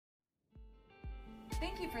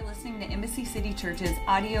Thank you for listening to Embassy City Church's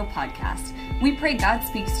audio podcast. We pray God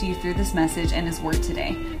speaks to you through this message and His Word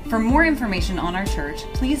today. For more information on our church,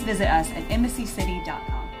 please visit us at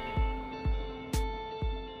embassycity.com.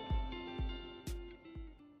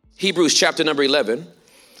 Hebrews chapter number 11.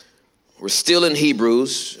 We're still in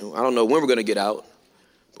Hebrews. I don't know when we're going to get out,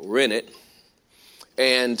 but we're in it.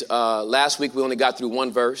 And last week we only got through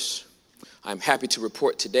one verse. I'm happy to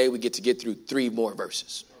report today we get through three more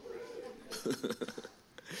verses.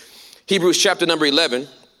 Hebrews chapter number 11,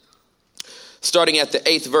 starting at the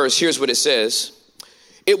 8th verse, here's what it says.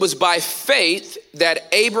 It was by faith that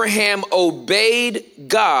Abraham obeyed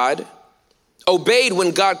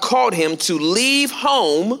when God called him to leave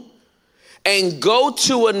home and go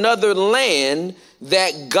to another land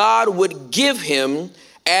that God would give him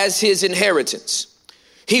as his inheritance.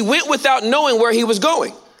 He went without knowing where he was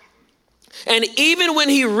going. And even when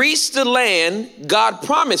he reached the land God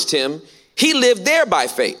promised him, he lived there by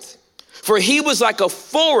faith. For he was like a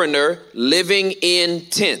foreigner living in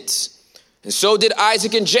tents. And so did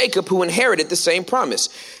Isaac and Jacob, who inherited the same promise.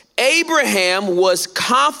 Abraham was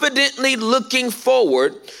confidently looking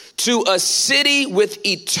forward to a city with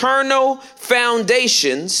eternal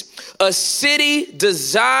foundations, a city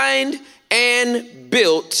designed and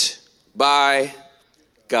built by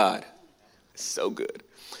God. So good.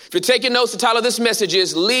 If you're taking notes, the title of this message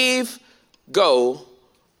is Leave, Go,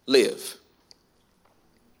 Live.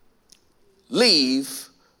 Leave,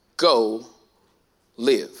 go,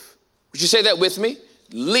 live. Would you say that with me?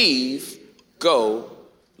 Leave, go,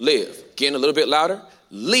 live. Again, a little bit louder.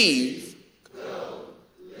 Leave, go,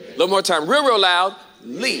 live. A little more time. Real loud.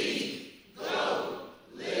 Leave, go,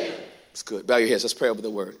 live. It's good. Bow your heads. Let's pray over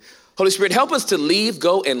the word. Holy Spirit, help us to leave,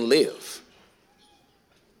 go, and live.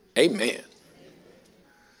 Amen.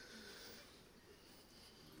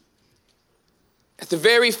 At the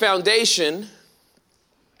very foundation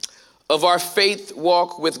of our faith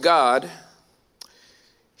walk with God,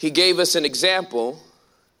 He gave us an example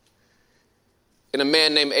in a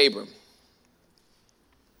man named Abram.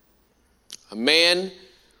 A man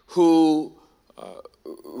who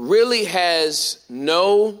really has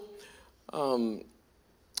no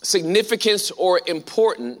significance or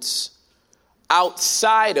importance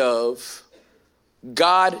outside of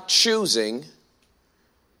God choosing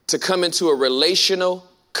to come into a relational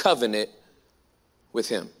covenant with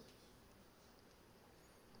Him.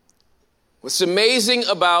 What's amazing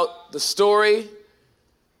about the story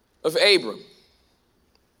of Abram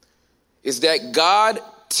is that God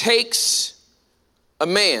takes a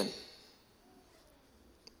man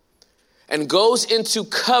and goes into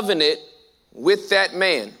covenant with that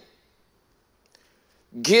man,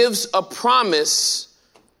 gives a promise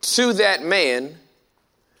to that man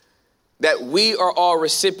that we are all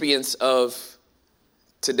recipients of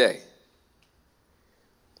today.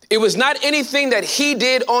 It was not anything that he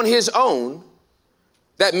did on his own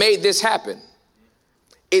that made this happen.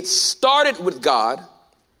 It started with God,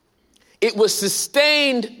 it was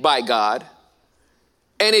sustained by God,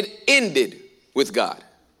 and it ended with God.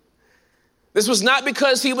 This was not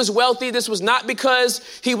because he was wealthy. This was not because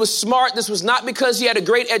he was smart. This was not because he had a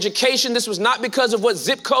great education. This was not because of what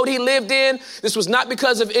zip code he lived in. This was not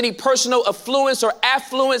because of any personal affluence or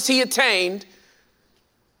affluence he attained.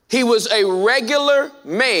 He was a regular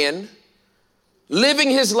man living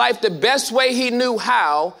his life the best way he knew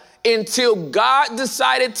how until God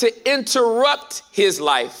decided to interrupt his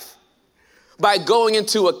life by going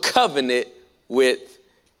into a covenant with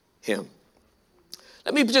him.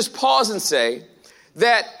 Let me just pause and say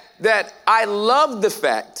that I love the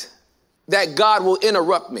fact that God will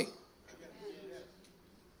interrupt me.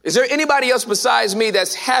 Is there anybody else besides me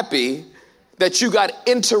that's happy that you got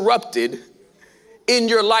interrupted in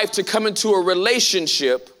your life to come into a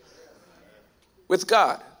relationship with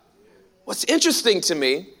God? What's interesting to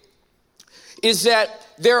me is that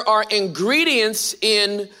there are ingredients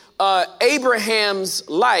in Abraham's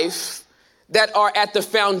life that are at the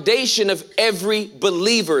foundation of every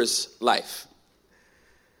believer's life.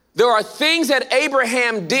 There are things that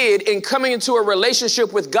Abraham did in coming into a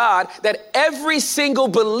relationship with God that every single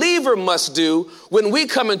believer must do when we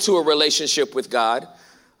come into a relationship with God.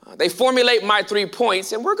 They formulate my 3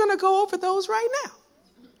 points, and we're going to go over those right now.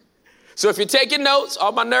 So if you're taking notes,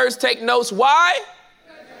 all my nerds take notes. Why?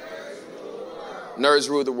 Nerds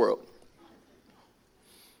rule the world.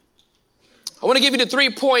 I want to give you the 3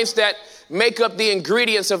 points that make up the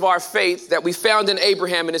ingredients of our faith that we found in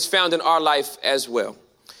Abraham and is found in our life as well.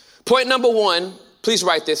 Point number 1, please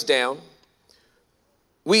write this down.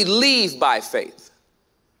 We leave by faith.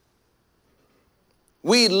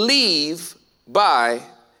 We leave by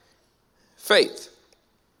faith.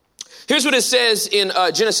 Here's what it says in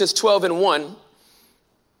Genesis 12:1.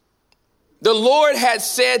 The Lord had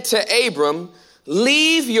said to Abram,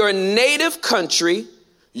 leave your native country,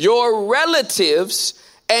 your relatives,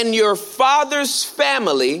 and your father's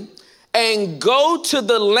family, and go to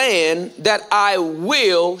the land that I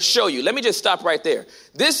will show you. Let me just stop right there.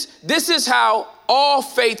 This is how all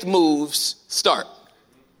faith moves start.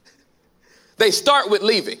 They start with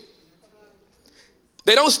leaving.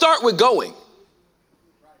 They don't start with going.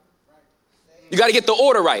 You got to get the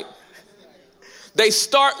order right. They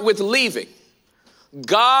start with leaving.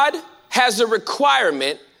 God has a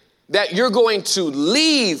requirement that you're going to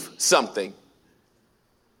leave something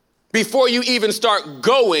before you even start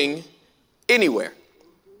going anywhere.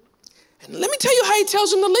 And let me tell you how he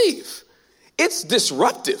tells them to leave. It's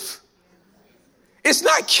disruptive. It's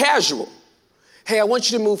not casual. Hey, I want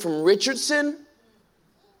you to move from Richardson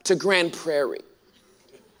to Grand Prairie.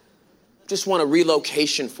 Just want a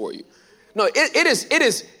relocation for you. No, it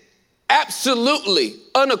is absolutely,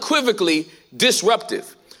 unequivocally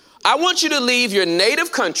disruptive. I want you to leave your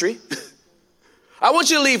native country. I want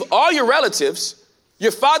you to leave all your relatives,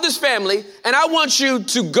 your father's family, and I want you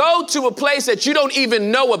to go to a place that you don't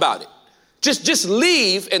even know about it. Just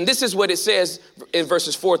leave, and this is what it says in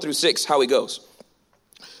verses 4-6, how he goes.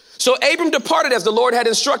 So Abram departed as the Lord had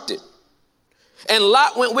instructed, and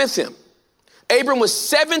Lot went with him. Abram was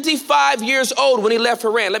 75 years old when he left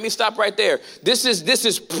Haran. Let me stop right there. This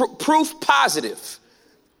is proof positive.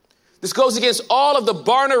 This goes against all of the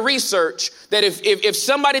Barna research that if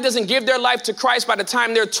somebody doesn't give their life to Christ by the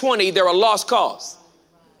time they're 20, they're a lost cause.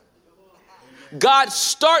 God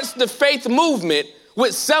starts the faith movement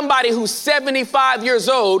with somebody who's 75 years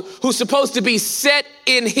old, who's supposed to be set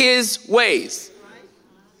in his ways.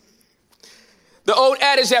 The old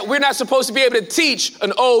adage that we're not supposed to be able to teach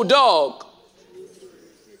an old dog.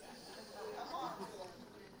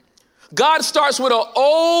 God starts with an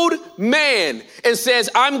old man and says,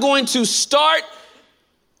 I'm going to start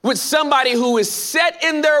with somebody who is set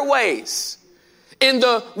in their ways, in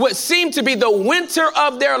what seemed to be the winter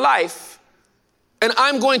of their life, and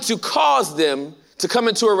I'm going to cause them to come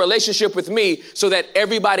into a relationship with me so that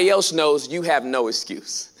everybody else knows you have no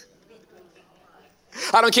excuse.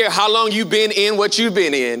 I don't care how long you've been in what you've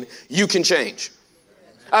been in, you can change.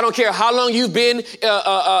 I don't care how long you've been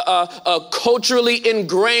culturally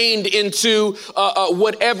ingrained into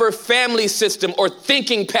whatever family system or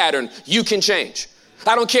thinking pattern, you can change.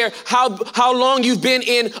 I don't care how long you've been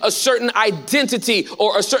in a certain identity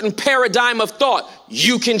or a certain paradigm of thought,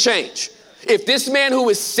 you can change. If this man who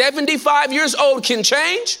is 75 years old can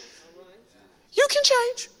change, you can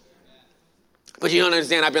change. But you don't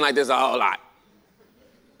understand, I've been like this a whole lot.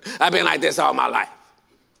 I've been like this all my life.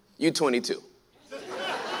 You 22.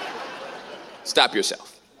 Stop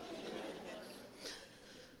yourself.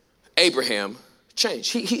 Abraham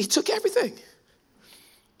changed. He took everything.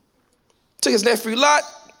 Took his nephew Lot.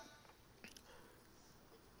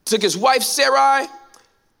 Took his wife Sarai.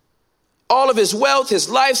 All of his wealth, his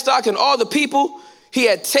livestock, and all the people he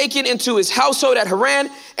had taken into his household at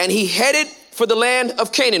Haran, and he headed for the land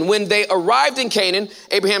of Canaan. When they arrived in Canaan,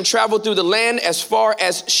 Abraham traveled through the land as far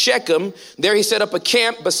as Shechem. There he set up a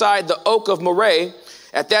camp beside the oak of Moreh.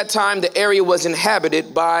 At that time, the area was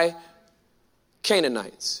inhabited by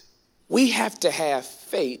Canaanites. We have to have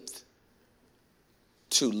faith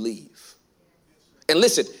to leave. And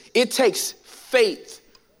listen, it takes faith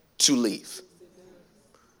to leave.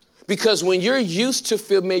 Because when you're used to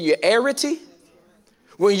familiarity,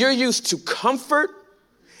 when you're used to comfort,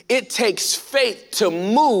 it takes faith to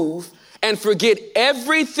move and forget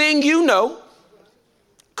everything you know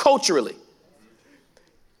culturally.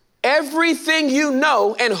 Everything you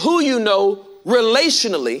know and who you know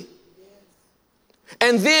relationally,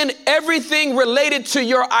 and then everything related to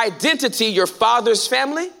your identity, your father's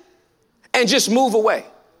family, and just move away.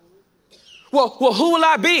 Well, who will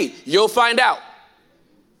I be? You'll find out.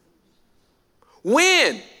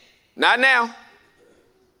 When? Not now.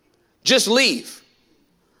 Just leave.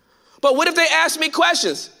 But what if they ask me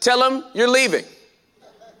questions? Tell them you're leaving.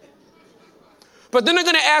 But then they're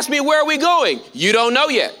going to ask me, where are we going? You don't know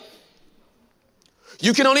yet.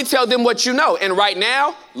 You can only tell them what you know. And right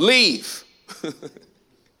now, leave.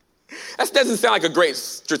 That doesn't sound like a great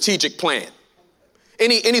strategic plan.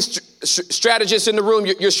 Any strategists in the room,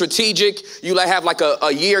 you're strategic. You have like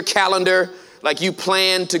a year calendar. Like you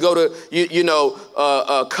plan to go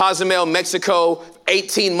to, Cozumel, Mexico,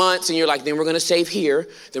 18 months. And you're like, then we're going to save here.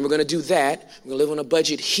 Then we're going to do that. We're going to live on a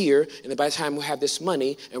budget here. And then by the time we'll have this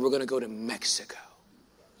money and we're going to go to Mexico.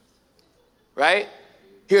 Right?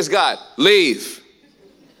 Here's God. Leave.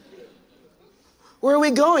 Where are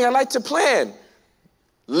we going? I like to plan.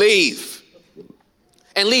 leave.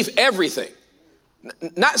 And leave everything.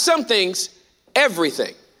 Not some things,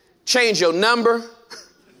 everything. Change your number.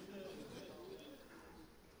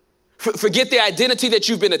 Forget the identity that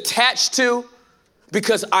you've been attached to,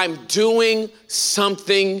 because I'm doing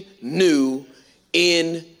something new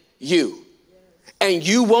in you. And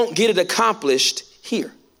you won't get it accomplished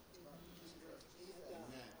here.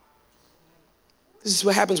 This is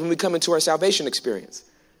what happens when we come into our salvation experience.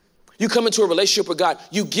 You come into a relationship with God.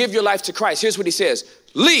 You give your life to Christ. Here's what he says.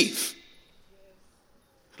 Leave.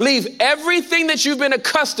 Leave everything that you've been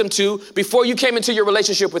accustomed to before you came into your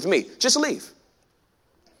relationship with me. Just leave.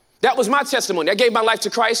 That was my testimony. I gave my life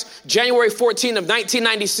to Christ January 14 of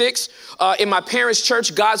 1996 in my parents'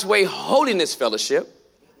 church, God's Way Holiness Fellowship.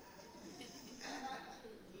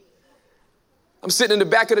 I'm sitting in the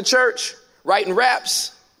back of the church writing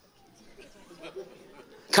raps,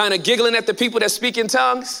 kind of giggling at the people that speak in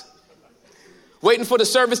tongues, waiting for the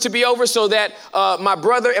service to be over so that my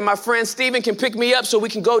brother and my friend Stephen can pick me up so we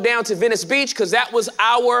can go down to Venice Beach, because that was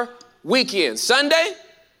our weekend. Sunday,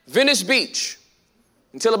 Venice Beach.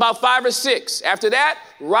 Until about 5 or 6. After that,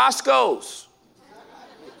 Roscoe's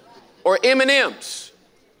or M&M's.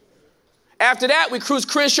 After that, we cruised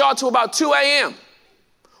Crenshaw to about 2 a.m.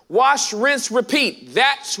 Wash, rinse, repeat.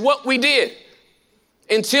 That's what we did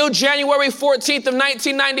until January 14th of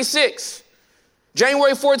 1996.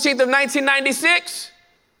 January 14th of 1996,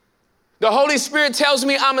 the Holy Spirit tells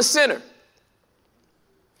me I'm a sinner.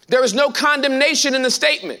 There is no condemnation in the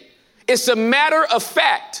statement. It's a matter of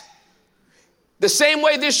fact. The same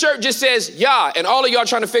way this shirt just says, Yah, and all of y'all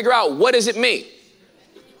trying to figure out, what does it mean?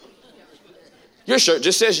 Your shirt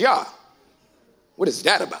just says, Yah. What is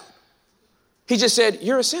that about? He just said,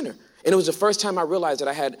 you're a sinner. And it was the first time I realized that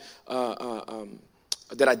I had,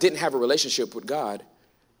 that I didn't have a relationship with God.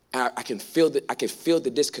 And I could feel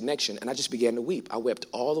the disconnection. And I just began to weep. I wept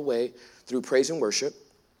all the way through praise and worship.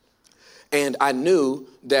 And I knew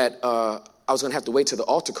that I was going to have to wait till the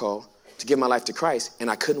altar call to give my life to Christ. And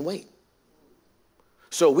I couldn't wait.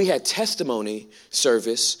 So we had testimony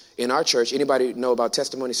service in our church. Anybody know about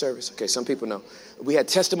testimony service? Okay, some people know. We had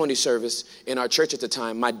testimony service in our church at the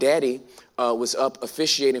time. My daddy was up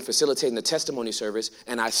officiating, facilitating the testimony service,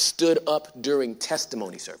 and I stood up during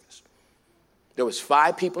testimony service. There was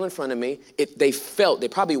 5 people in front of me. They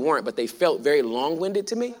probably weren't, but they felt very long-winded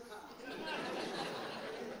to me.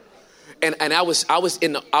 And I'm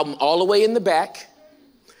all the way in the back,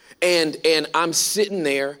 and I'm sitting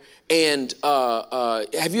there. And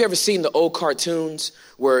have you ever seen the old cartoons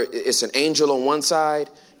where it's an angel on one side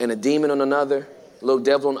and a demon on another, a little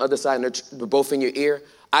devil on the other side, and they're both in your ear?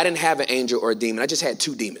 I didn't have an angel or a demon. I just had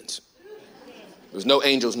 2 demons. There was no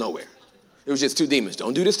angels nowhere. It was just 2 demons.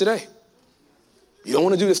 Don't do this today. You don't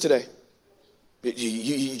want to do this today.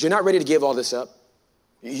 You're not ready to give all this up.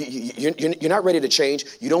 You're not ready to change.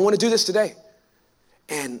 You don't want to do this today.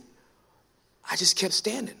 And I just kept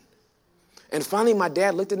standing. And finally, my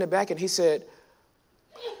dad looked in the back and he said,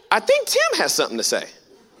 I think Tim has something to say,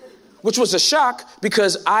 which was a shock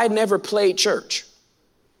because I never played church.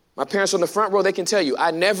 My parents on the front row, they can tell you,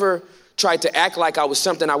 I never tried to act like I was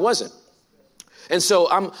something I wasn't. And so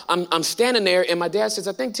I'm standing there and my dad says,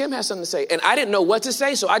 I think Tim has something to say. And I didn't know what to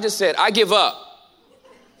say, so I just said, I give up.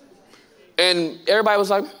 And everybody was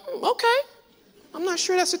like, okay, I'm not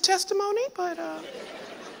sure that's a testimony, but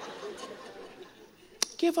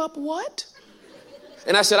give up what?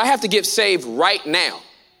 And I said, I have to get saved right now.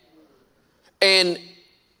 And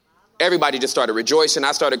everybody just started rejoicing.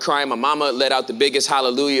 I started crying. My mama let out the biggest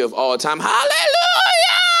hallelujah of all time.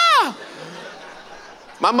 Hallelujah!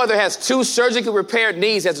 My mother has 2 surgically repaired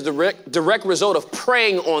knees as a direct result of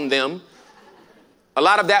praying on them. A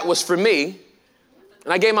lot of that was for me.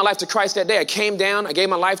 And I gave my life to Christ that day. I came down. I gave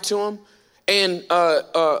my life to him. And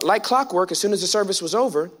like clockwork, as soon as the service was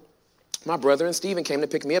over, my brother and Stephen came to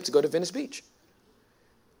pick me up to go to Venice Beach.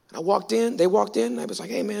 I walked in, they walked in, and I was like,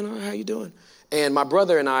 hey, man, how you doing? And my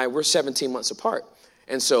brother and I, we're 17 months apart.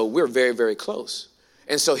 And so we're very, very close.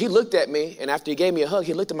 And so he looked at me, and after he gave me a hug,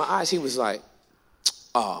 he looked at my eyes. He was like,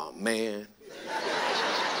 oh, man.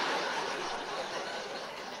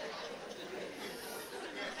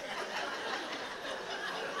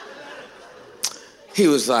 He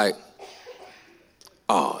was like,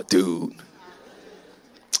 oh, dude.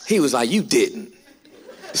 He was like, you didn't.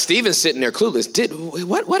 Stephen's sitting there clueless.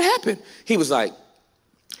 What happened? He was like,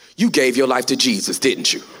 you gave your life to Jesus,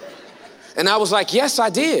 didn't you? And I was like, yes, I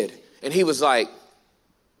did. And he was like,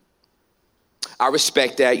 I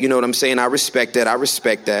respect that. You know what I'm saying? I respect that. I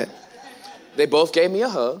respect that. They both gave me a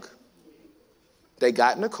hug. They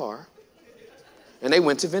got in the car and they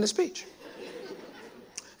went to Venice Beach.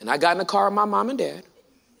 And I got in the car with my mom and dad.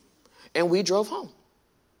 And we drove home.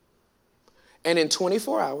 And in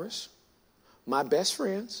 24 hours, my best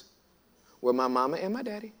friends were my mama and my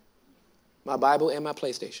daddy, my Bible and my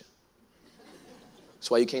PlayStation. That's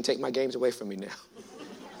why you can't take my games away from me now.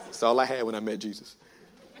 That's all I had when I met Jesus.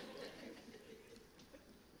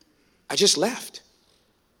 I just left.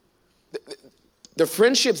 The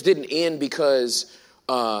friendships didn't end because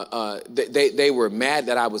they were mad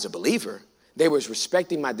that I was a believer. They was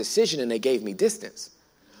respecting my decision and they gave me distance.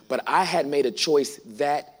 But I had made a choice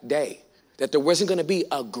that day that there wasn't going to be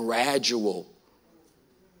a gradual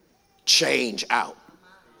change out.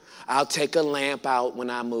 I'll take a lamp out when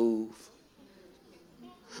I move.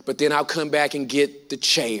 But then I'll come back and get the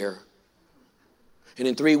chair. And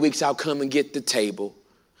in 3 weeks, I'll come and get the table.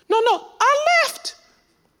 No, I left.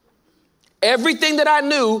 Everything that I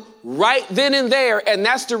knew right then and there, and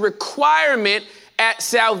that's the requirement at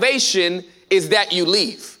salvation, is that you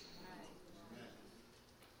leave.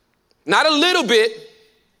 Not a little bit,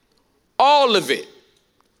 all of it.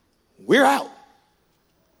 We're out.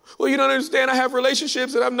 Well, you don't understand. I have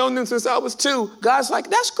relationships and I've known them since I was 2. God's like,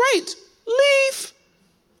 that's great. Leave.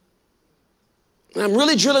 And I'm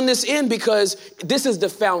really drilling this in because this is the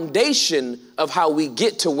foundation of how we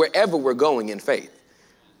get to wherever we're going in faith.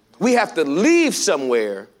 We have to leave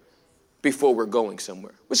somewhere before we're going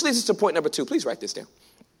somewhere. Which leads us to point number 2. Please write this down.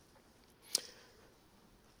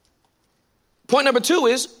 Point number 2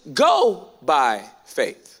 is go by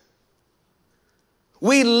faith.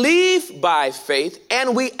 We leave by faith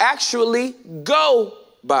and we actually go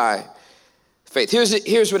by faith.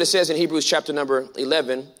 Here's what it says in Hebrews chapter number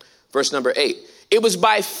 11, verse number 8. It was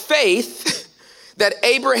by faith that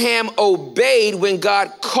Abraham obeyed when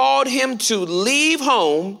God called him to leave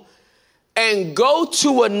home and go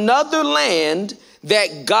to another land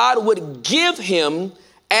that God would give him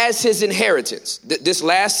as his inheritance. This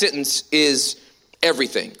last sentence is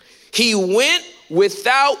everything. He went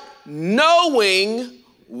without knowing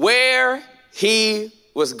where he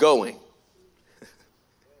was going.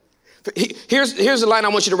 Here's the line I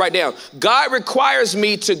want you to write down. God requires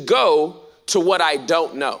me to go to what I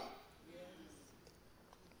don't know.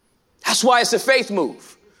 That's why it's a faith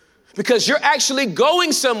move. Because you're actually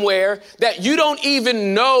going somewhere that you don't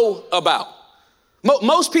even know about.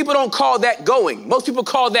 Most people don't call that going. Most people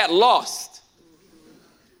call that lost.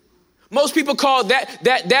 Most people call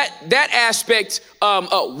that aspect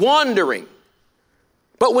wandering.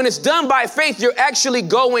 But when it's done by faith, you're actually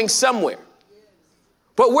going somewhere.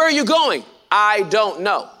 But where are you going? I don't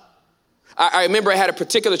know. I remember I had a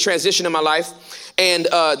particular transition in my life, and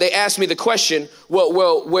they asked me the question, well,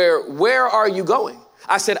 where are you going?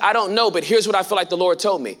 I said, I don't know, but here's what I feel like the Lord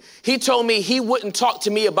told me. He told me he wouldn't talk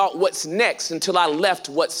to me about what's next until I left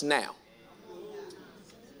what's now.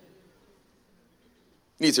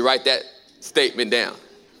 You need to write that statement down.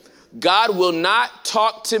 God will not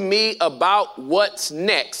talk to me about what's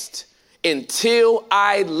next until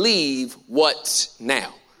I leave what's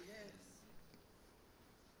now.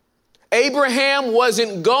 Abraham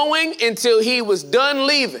wasn't going until he was done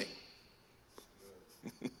leaving.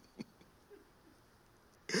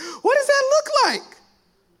 What does that look like?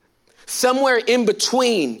 Somewhere in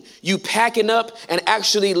between you packing up and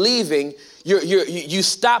actually leaving, you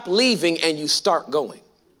stop leaving and you start going.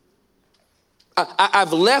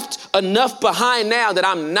 I've left enough behind now that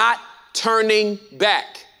I'm not turning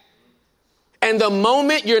back. And the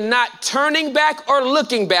moment you're not turning back or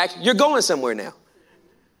looking back, you're going somewhere now.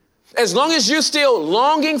 As long as you're still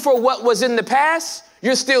longing for what was in the past,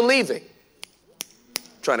 you're still leaving. I'm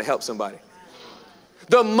trying to help somebody.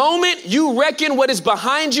 The moment you reckon what is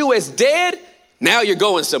behind you as dead, now you're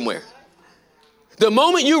going somewhere. The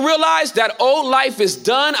moment you realize that old life is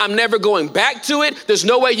done, I'm never going back to it. There's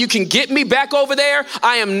no way you can get me back over there.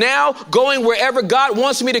 I am now going wherever God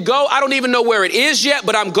wants me to go. I don't even know where it is yet,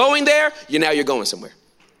 but I'm going there. You're going somewhere.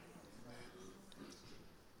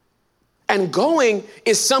 And going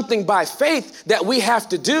is something by faith that we have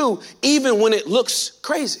to do even when it looks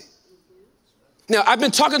crazy. Now, I've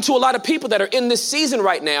been talking to a lot of people that are in this season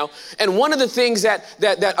right now. And one of the things that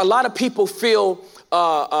a lot of people feel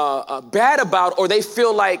bad about, or they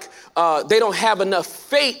feel like they don't have enough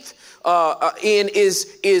faith in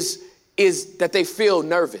is that they feel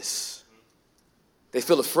nervous. They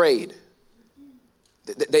feel afraid.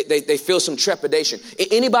 They feel some trepidation.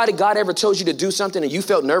 Anybody God ever told you to do something and you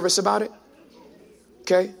felt nervous about it?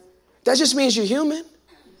 Okay. That just means you're human.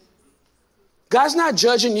 God's not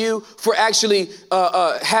judging you for actually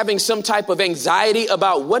having some type of anxiety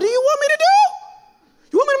about what do you want me to do?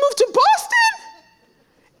 You want me to move to Boston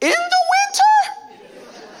in the winter?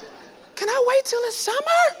 Can I wait till it's summer?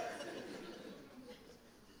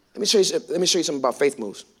 Let me show you something about faith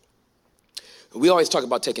moves. we always talk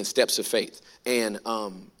about taking steps of faith. And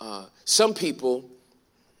some people,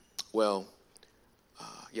 let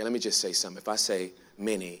me just say something. If I say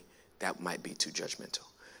many, that might be too judgmental.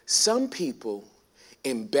 Some people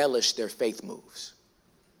embellish their faith moves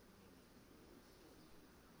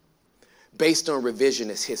based on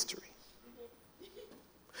revisionist history.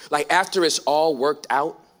 Like after it's all worked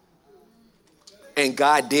out and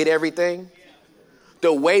God did everything,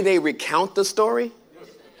 the way they recount the story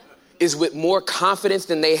is with more confidence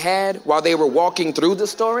than they had while they were walking through the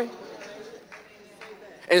story.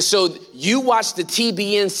 And so you watch the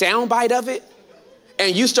TBN soundbite of it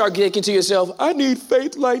and you start thinking to yourself, I need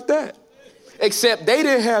faith like that. Except they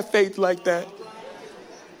didn't have faith like that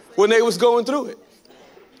when they was going through it.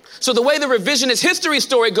 So the way the revisionist history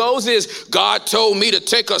story goes is God told me to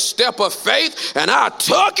take a step of faith and I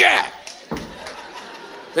took it.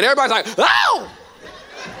 And everybody's like, oh,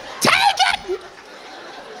 take it.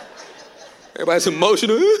 Everybody's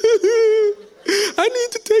emotional. I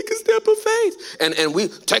need to take a step of faith. And we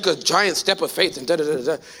take a giant step of faith and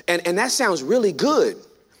da-da-da-da. And that sounds really good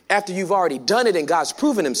after you've already done it and God's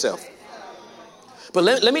proven himself. But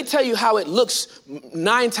let me tell you how it looks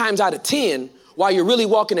 9 times out of 10 while you're really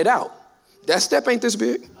walking it out. That step ain't this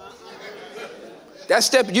big. That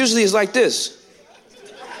step usually is like this.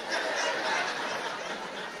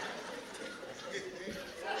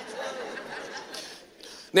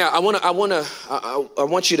 Now, I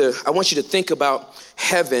want you to think about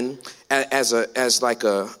heaven as like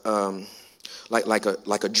a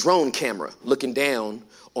drone camera looking down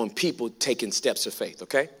on people taking steps of faith,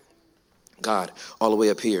 okay? God all the way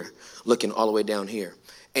up here, looking all the way down here.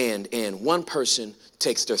 And one person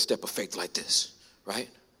takes their step of faith like this, right?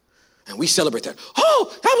 And we celebrate that.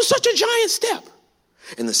 Oh, that was such a giant step.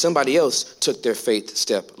 And then somebody else took their faith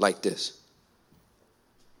step like this.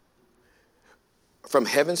 From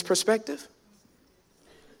heaven's perspective,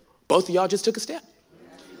 both of y'all just took a step.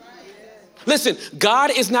 Listen,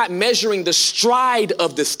 God is not measuring the stride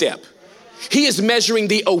of the step. He is measuring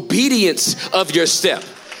the obedience of your step.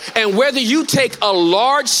 And whether you take a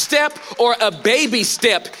large step or a baby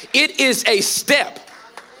step, it is a step.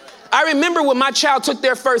 I remember when my child took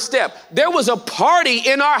their first step, there was a party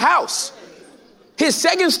in our house. His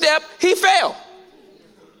second step, he fell.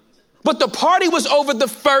 But the party was over the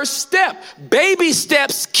first step. Baby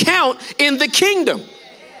steps count in the kingdom.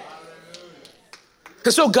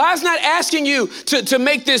 And so God's not asking you to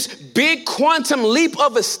make this big quantum leap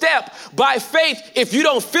of a step by faith if you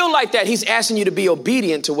don't feel like that. He's asking you to be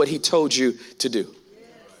obedient to what he told you to do.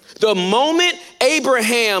 The moment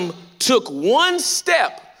Abraham took one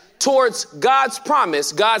step towards God's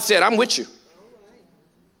promise, God said, I'm with you.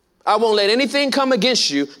 I won't let anything come against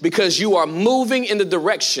you because you are moving in the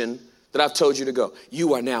direction that I've told you to go.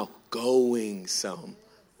 You are now going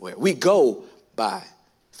somewhere. We go by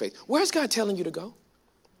faith. Where's God telling you to go?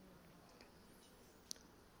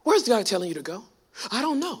 Where's God telling you to go? I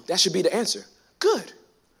don't know. That should be the answer. Good.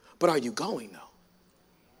 But are you going though?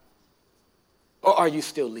 Or are you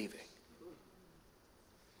still leaving?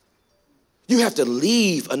 You have to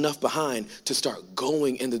leave enough behind to start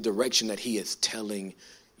going in the direction that he is telling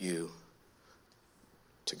you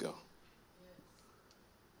to go.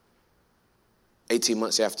 18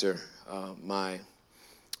 months after my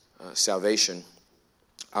salvation,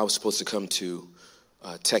 I was supposed to come to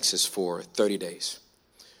Texas for 30 days.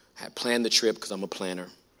 I had planned the trip because I'm a planner.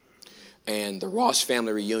 And the Ross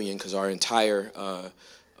family reunion, because our entire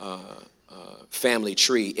family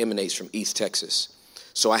tree emanates from East Texas.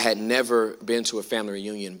 So I had never been to a family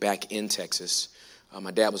reunion back in Texas.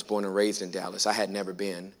 My dad was born and raised in Dallas. I had never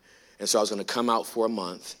been. And so I was going to come out for a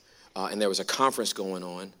month. And there was a conference going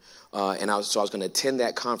on. And I was going to attend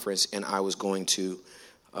that conference, and I was going to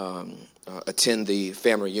attend the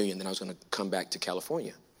family reunion. Then I was going to come back to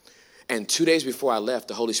California. And 2 days before I left,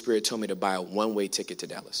 the Holy Spirit told me to buy a one-way ticket to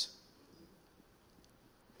Dallas.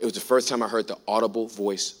 It was the first time I heard the audible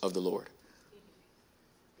voice of the Lord.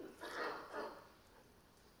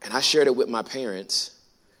 And I shared it with my parents,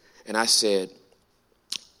 and I said,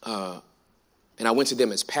 and I went to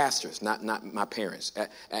them as pastors, not my parents.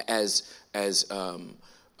 As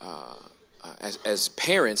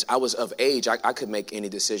parents, I was of age. I could make any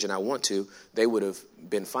decision I want to. They would have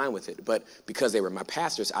been fine with it. But because they were my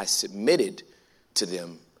pastors, I submitted to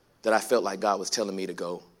them that I felt like God was telling me to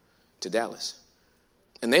go to Dallas.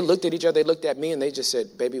 And they looked at each other, they looked at me, and they just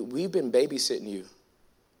said, baby, we've been babysitting you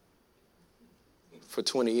for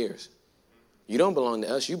 20 years. You don't belong to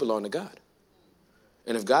us, you belong to God.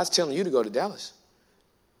 And if God's telling you to go to Dallas,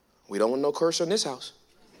 we don't want no curse on this house.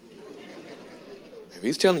 If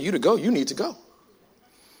he's telling you to go, you need to go.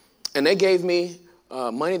 And they gave me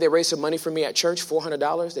money. They raised some money for me at church,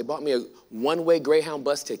 $400. They bought me a one-way Greyhound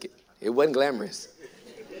bus ticket. It wasn't glamorous.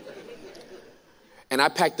 And I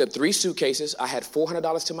packed up 3 suitcases. I had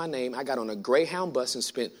 $400 to my name. I got on a Greyhound bus and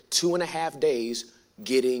spent 2.5 days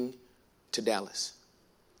getting to Dallas.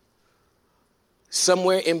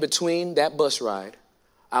 Somewhere in between that bus ride,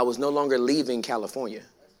 I was no longer leaving California.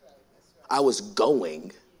 I was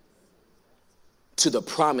going to the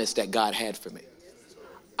promise that God had for me.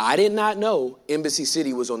 I did not know Embassy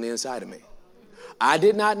City was on the inside of me. I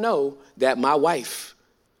did not know that my wife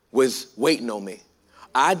was waiting on me.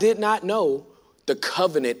 I did not know the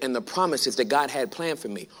covenant and the promises that God had planned for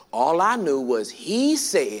me. All I knew was he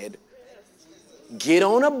said, get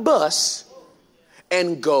on a bus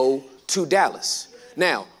and go to Dallas.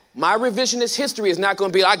 Now, my revisionist history is not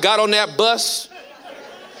going to be, I got on that bus,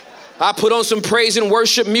 I put on some praise and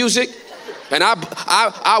worship music, and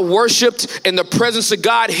I worshiped, and the presence of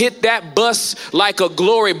God hit that bus like a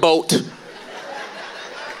glory boat.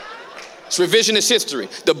 It's revisionist history.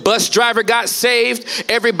 The bus driver got saved.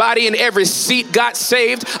 Everybody in every seat got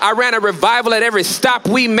saved. I ran a revival at every stop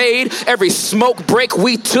we made. Every smoke break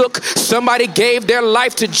we took. Somebody gave their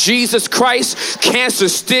life to Jesus Christ. Cancer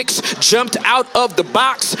sticks jumped out of the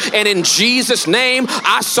box. And in Jesus' name,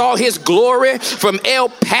 I saw his glory from El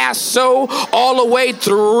Paso all the way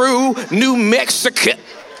through New Mexico.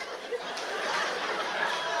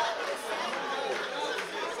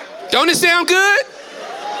 Don't it sound good?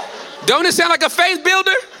 Don't it sound like a faith builder?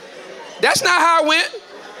 That's not how it went.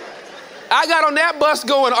 I got on that bus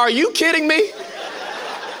going, are you kidding me?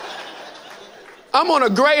 I'm on a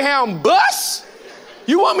Greyhound bus?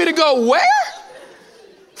 You want me to go where?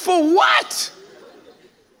 For what?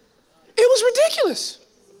 It was ridiculous.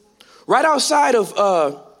 Right outside of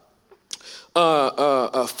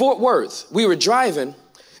Fort Worth, we were driving,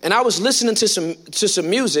 and I was listening to some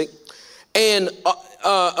music, and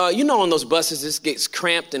you know, on those buses, this gets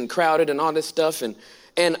cramped and crowded and all this stuff. And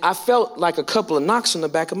I felt like a couple of knocks on the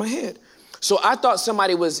back of my head. So I thought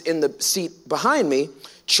somebody was in the seat behind me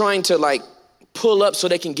trying to like pull up so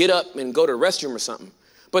they can get up and go to the restroom or something.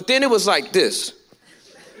 But then it was like this.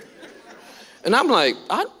 And I'm like,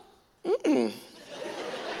 that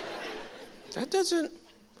doesn't.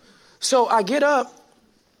 So I get up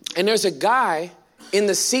and there's a guy in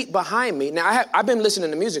the seat behind me. Now I've been listening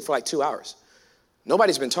to music for like 2 hours.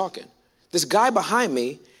 Nobody's been talking. This guy behind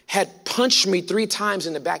me had punched me 3 times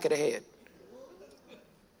in the back of the head.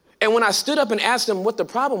 And when I stood up and asked him what the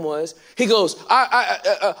problem was, he goes,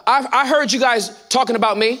 I heard you guys talking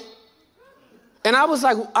about me. And I was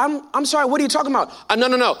like, I'm sorry, what are you talking about?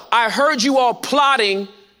 No. I heard you all plotting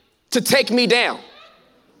to take me down.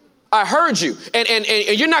 I heard you. And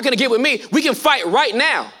you're not going to get with me. We can fight right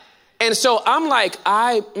now. And so I'm like,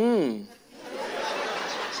 I'm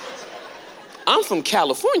from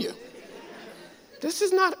California. This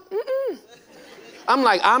is not, I'm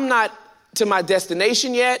like, I'm not to my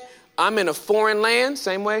destination yet. I'm in a foreign land,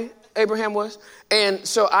 same way Abraham was. And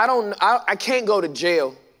so I can't go to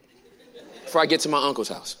jail before I get to my uncle's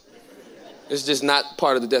house. It's just not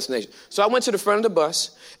part of the destination. So I went to the front of the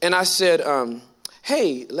bus and I said,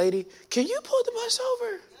 hey, lady, can you pull the bus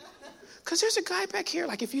over? Because there's a guy back here.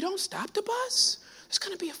 Like, if you don't stop the bus, there's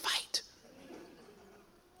going to be a fight.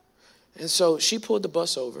 And so she pulled the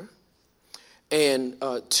bus over, and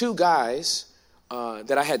 2 guys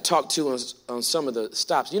that I had talked to on some of the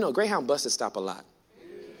stops. You know, Greyhound buses stop a lot.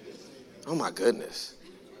 Oh, my goodness.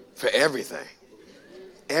 For everything.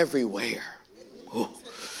 Everywhere. Ooh.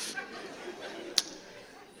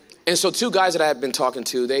 And so 2 guys that I had been talking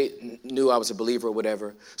to, they knew I was a believer or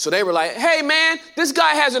whatever. So they were like, hey, man, this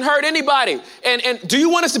guy hasn't hurt anybody. And do you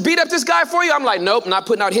want us to beat up this guy for you? I'm like, nope, not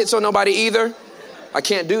putting out hits on nobody either. I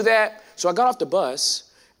can't do that. So I got off the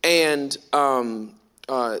bus, and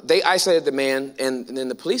they isolated the man, and then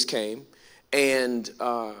the police came and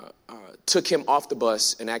took him off the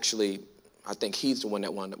bus, and actually, I think he's the one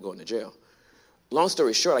that wound up going to jail. Long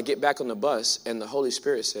story short, I get back on the bus, and the Holy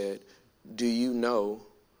Spirit said, do you know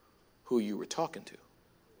who you were talking to?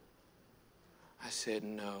 I said,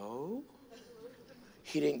 no.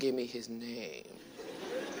 He didn't give me his name.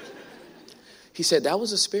 He said, that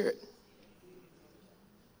was a spirit.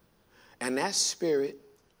 And that spirit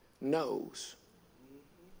knows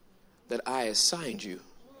that I assigned you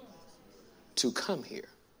to come here.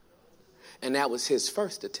 And that was his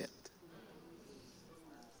first attempt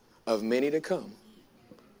of many to come,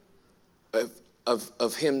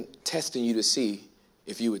 of him testing you to see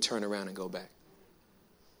if you would turn around and go back.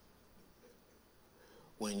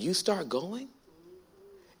 When you start going,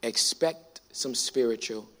 expect some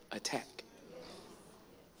spiritual attack.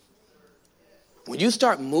 When you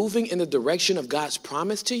start moving in the direction of God's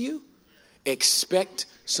promise to you, expect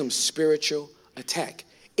some spiritual attack.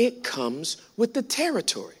 It comes with the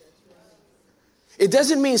territory. It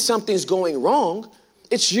doesn't mean something's going wrong.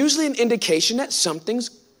 It's usually an indication that something's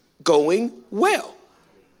going well.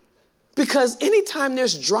 Because anytime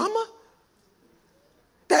there's drama,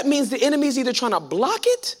 that means the enemy's either trying to block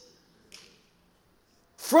it,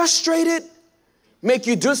 frustrate it, make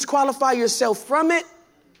you disqualify yourself from it.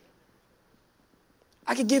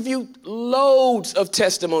 I could give you loads of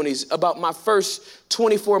testimonies about my first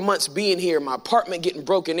 24 months being here, my apartment getting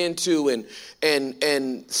broken into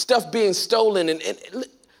and stuff being stolen. And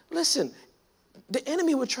listen, the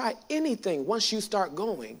enemy will try anything once you start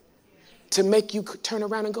going to make you turn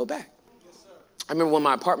around and go back. I remember when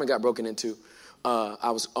my apartment got broken into, I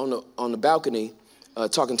was on the balcony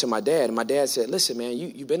talking to my dad, and my dad said, listen, man,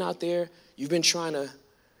 you've been out there, you've been trying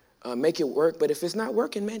to make it work, but if it's not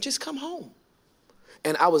working, man, just come home.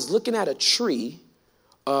 And I was looking at a tree.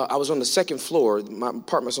 I was on the second floor. My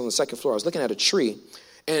apartment's on the second floor. I was looking at a tree,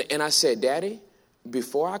 and I said, Daddy,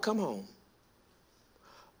 before I come home,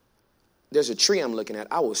 there's a tree I'm looking at.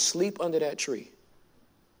 I will sleep under that tree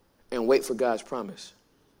and wait for God's promise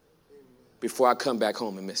before I come back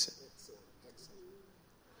home and miss it.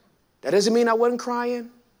 That doesn't mean I wasn't crying.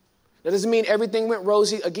 That doesn't mean everything went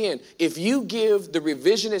rosy. Again, if you give the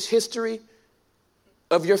revisionist history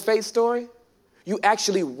of your faith story, you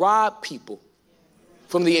actually rob people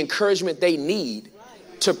from the encouragement they need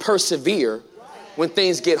to persevere when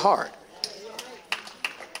things get hard.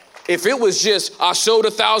 If it was just, I sold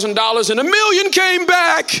 $1,000 and $1 million came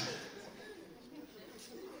back.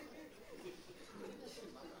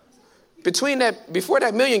 Before that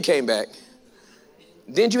 $1 million came back,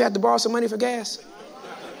 didn't you have to borrow some money for gas?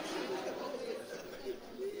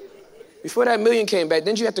 Before that $1 million came back,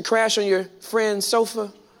 didn't you have to crash on your friend's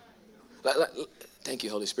sofa? Thank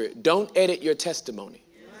you, Holy Spirit. Don't edit your testimony.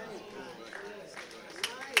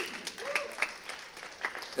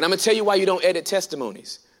 And I'm going to tell you why you don't edit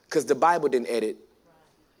testimonies. Because the Bible didn't edit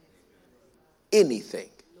anything.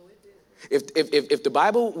 If the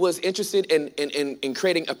Bible was interested in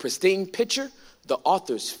creating a pristine picture, the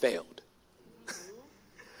authors failed.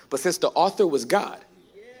 But since the author was God,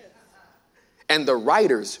 and the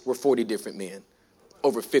writers were 40 different men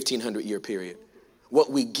over a 1,500-year period,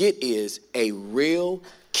 what we get is a real,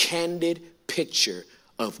 candid picture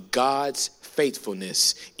of God's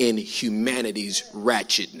faithfulness in humanity's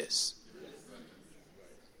ratchetness.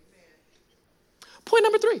 Point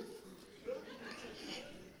number 3.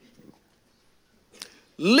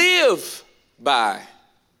 Live by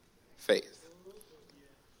faith.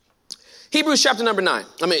 Hebrews chapter number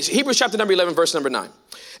 11, verse number 9.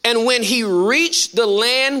 And when he reached the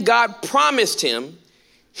land God promised him,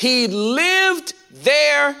 he lived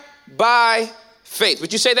there by faith.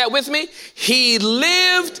 Would you say that with me? He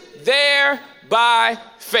lived there by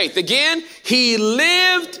faith. Again, he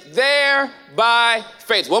lived there by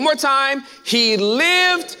faith. One more time. He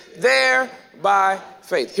lived there by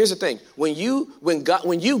faith. Here's the thing. When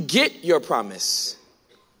you get your promise,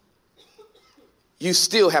 you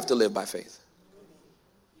still have to live by faith.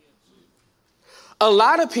 A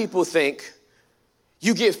lot of people think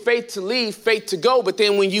you get faith to leave, faith to go, but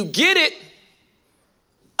then when you get it,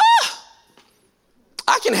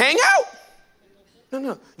 I can hang out.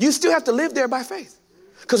 No. You still have to live there by faith.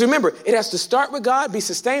 Because remember, it has to start with God, be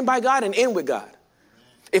sustained by God, and end with God.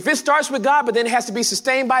 If it starts with God, but then it has to be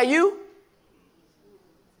sustained by you,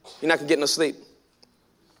 you're not going to get no sleep.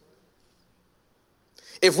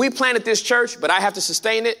 If we planted this church, but I have to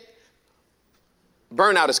sustain it,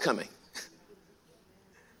 burnout is coming.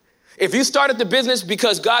 If you started the business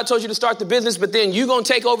because God told you to start the business, but then you're going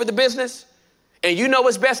to take over the business and you know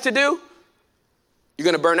what's best to do, you're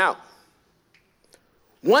going to burn out.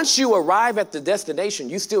 Once you arrive at the destination,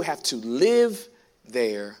 you still have to live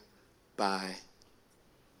there by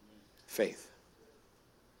faith.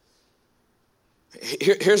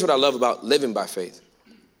 Here's what I love about living by faith.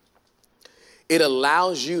 It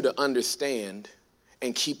allows you to understand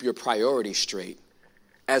and keep your priorities straight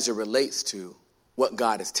as it relates to what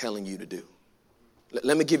God is telling you to do.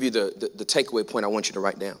 Let me give you the takeaway point I want you to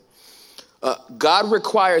write down. God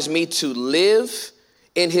requires me to live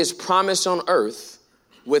in his promise on earth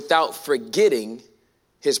without forgetting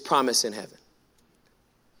his promise in heaven.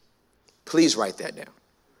 Please write that down.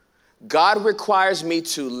 God requires me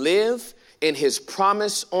to live in his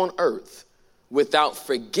promise on earth without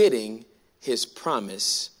forgetting his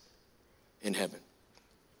promise in heaven.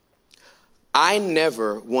 I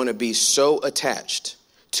never want to be so attached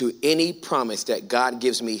to any promise that God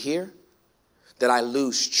gives me here that I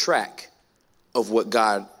lose track of what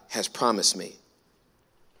God has promised me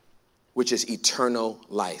which is eternal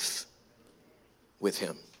life with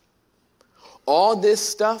him. All this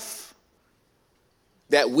stuff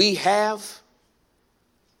that we have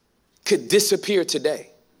could disappear today,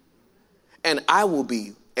 and I will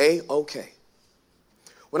be A-okay.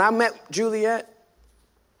 When I met Juliet,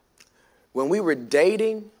 when we were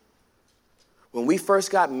dating, when we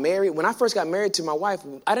first got married, when I first got married to my wife,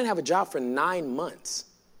 I didn't have a job for 9 months.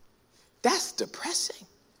 That's depressing.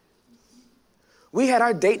 We had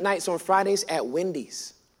our date nights on Fridays at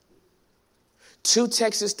Wendy's. 2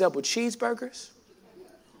 Texas double cheeseburgers,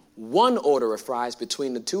 1 order of fries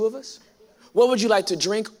between the 2 of us. What would you like to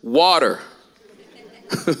drink? Water.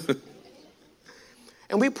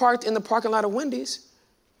 And we parked in the parking lot of Wendy's,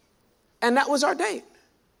 and that was our date.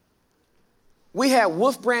 We had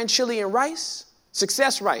Wolf Brand chili and rice,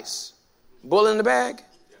 Success rice, boil in the bag.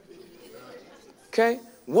 Okay,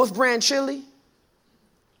 Wolf Brand chili,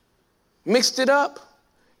 mixed it up,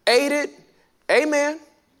 ate it. Amen.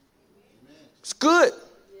 It's good.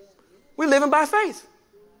 We're living by faith.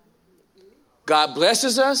 God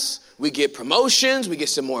blesses us. We get promotions. We get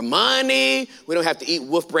some more money. We don't have to eat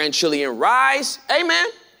Wolf Brand chili and rice. Amen.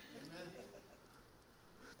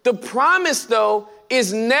 The promise, though,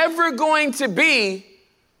 is never going to be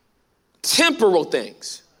temporal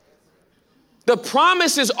things. The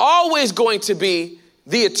promise is always going to be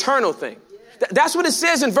the eternal thing. That's what it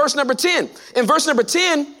says in verse number 10. In verse number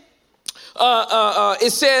 10,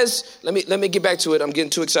 it says, let me get back to it. I'm getting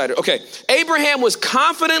too excited. Okay. Abraham was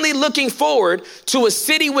confidently looking forward to a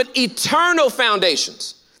city with eternal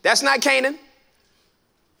foundations. That's not Canaan.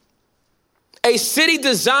 A city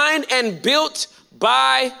designed and built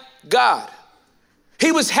by God.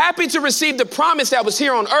 He was happy to receive the promise that was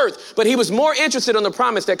here on earth, but he was more interested in the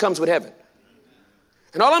promise that comes with heaven.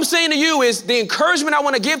 And all I'm saying to you is the encouragement I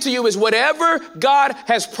want to give to you is whatever God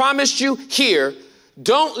has promised you here,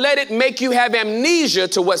 don't let it make you have amnesia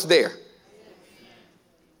to what's there.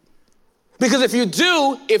 Because if you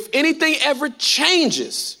do, if anything ever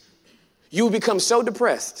changes, you will become so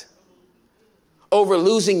depressed over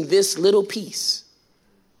losing this little piece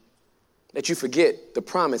that you forget the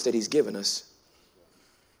promise that he's given us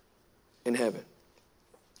in heaven.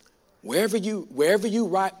 Wherever you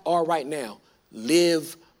are right now,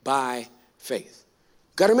 live by faith.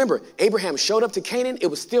 Got to remember, Abraham showed up to Canaan. It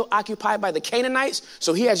was still occupied by the Canaanites,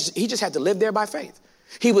 so he just had to live there by faith.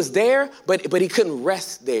 He was there, but he couldn't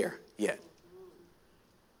rest there yet.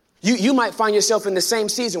 You might find yourself in the same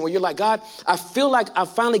season where you're like, God, I feel like I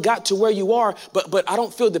finally got to where you are, but I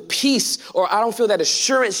don't feel the peace, or I don't feel that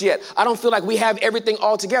assurance yet. I don't feel like we have everything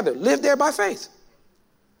all together. Live there by faith.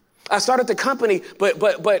 I started the company, but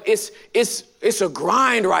it's a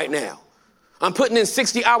grind right now. I'm putting in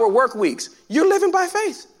 60-hour work weeks. You're living by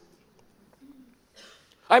faith.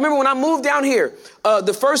 I remember when I moved down here,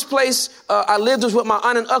 the first place I lived was with my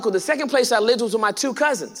aunt and uncle. The second place I lived was with my 2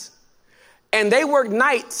 cousins. And they worked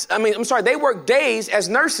they worked days as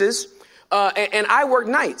nurses, and I worked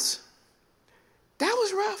nights. That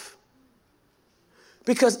was rough.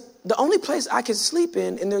 Because the only place I could sleep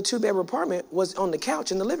in their 2-bedroom apartment was on the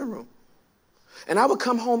couch in the living room. And I would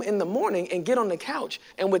come home in the morning and get on the couch.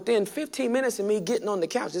 And within 15 minutes of me getting on the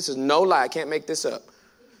couch, this is no lie, I can't make this up.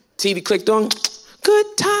 TV clicked on.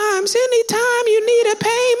 Good times, anytime you need a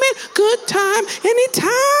payment. Good time,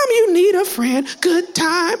 anytime you need a friend. Good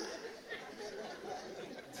time.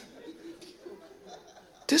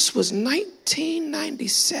 This was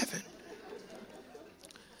 1997.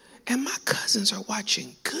 And my cousins are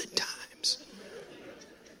watching Good Times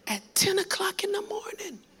at 10 o'clock in the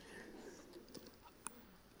morning.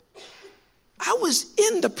 I was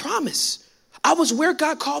in the promise. I was where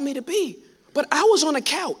God called me to be, but I was on a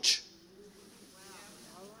couch.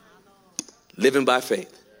 Living by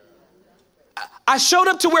faith. I showed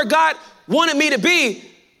up to where God wanted me to be,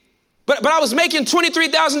 but I was making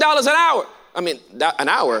 $23,000 an hour. An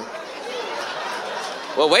hour?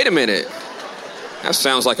 Well, wait a minute. That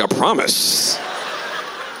sounds like a promise.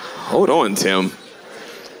 Hold on, Tim.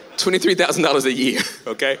 $23,000 a year,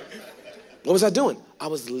 okay? What was I doing? I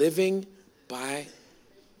was living by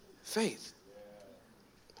faith.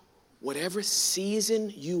 Whatever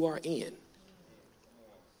season you are in,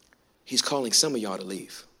 he's calling some of y'all to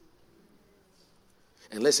leave.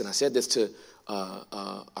 And listen, I said this to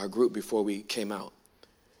our group before we came out.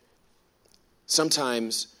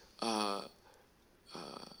 Sometimes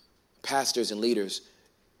pastors and leaders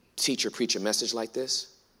teach or preach a message like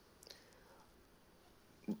this,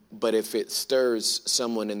 but if it stirs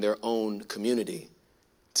someone in their own community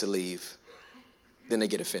to leave, then they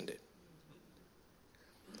get offended.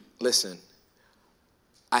 Listen,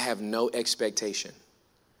 I have no expectation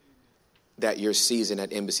that your season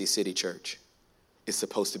at Embassy City Church is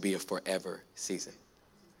supposed to be a forever season.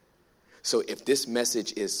 So if this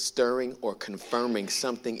message is stirring or confirming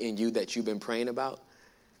something in you that you've been praying about,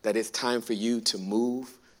 that it's time for you to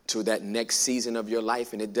move to that next season of your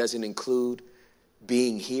life, and it doesn't include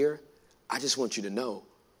being here, I just want you to know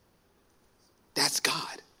that's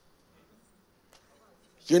God.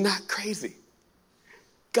 You're not crazy.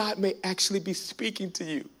 God may actually be speaking to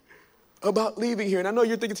you about leaving here. And I know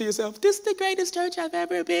you're thinking to yourself, this is the greatest church I've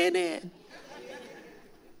ever been in.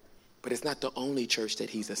 But it's not the only church that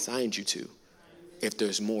he's assigned you to if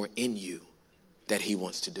there's more in you that he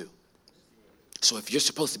wants to do. So if you're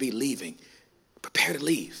supposed to be leaving, prepare to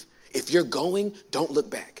leave. If you're going, don't look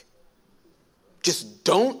back. Just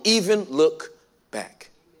don't even look back.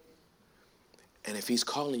 And if he's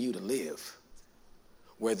calling you to live,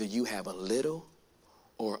 whether you have a little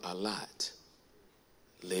or a lot,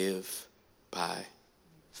 live by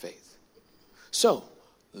faith. So,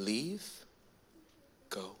 leave,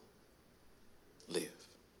 go, live.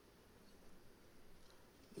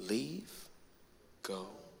 Leave, go,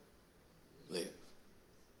 live.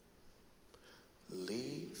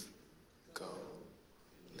 Leave, go,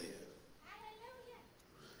 live.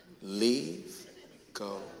 Leave,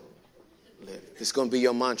 go, live. This is going to be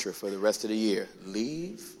your mantra for the rest of the year.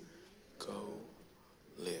 Leave, go,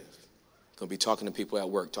 live. Going to be talking to people at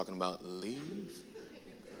work, talking about leave.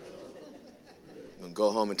 You're going to go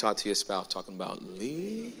home and talk to your spouse, talking about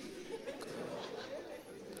leave. Go.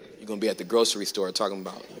 You're going to be at the grocery store talking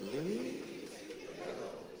about leave.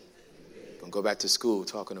 You're going to go back to school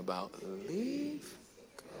talking about leave.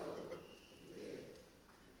 Go.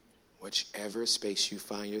 Whichever space you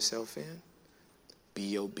find yourself in,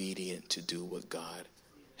 be obedient to do what God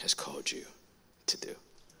has called you to do.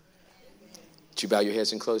 Would you bow your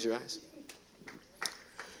heads and close your eyes?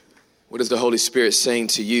 What is the Holy Spirit saying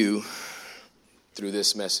to you through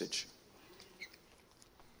this message?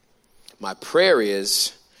 My prayer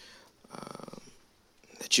is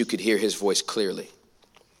that you could hear his voice clearly,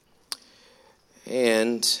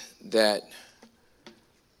 and that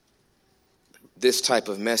this type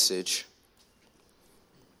of message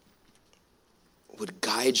would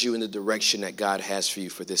guide you in the direction that God has for you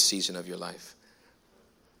for this season of your life.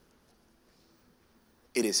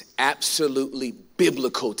 It is absolutely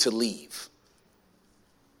biblical to leave.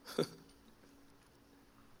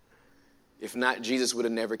 If not, Jesus would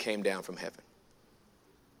have never came down from heaven.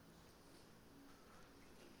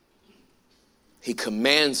 He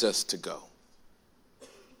commands us to go,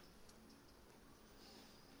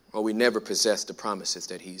 or we never possess the promises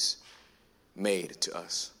that he's made to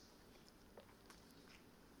us.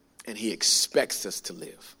 And he expects us to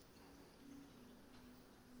live.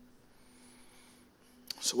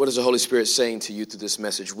 So what is the Holy Spirit saying to you through this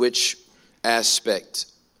message? Which aspect,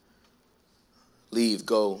 leave,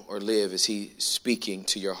 go, or live, is he speaking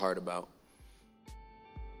to your heart about?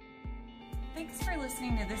 Thanks for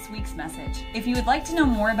listening to this week's message. If you would like to know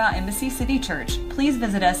more about Embassy City Church, please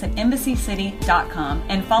visit us at embassycity.com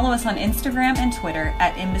and follow us on Instagram and Twitter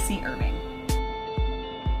at Embassy Irving.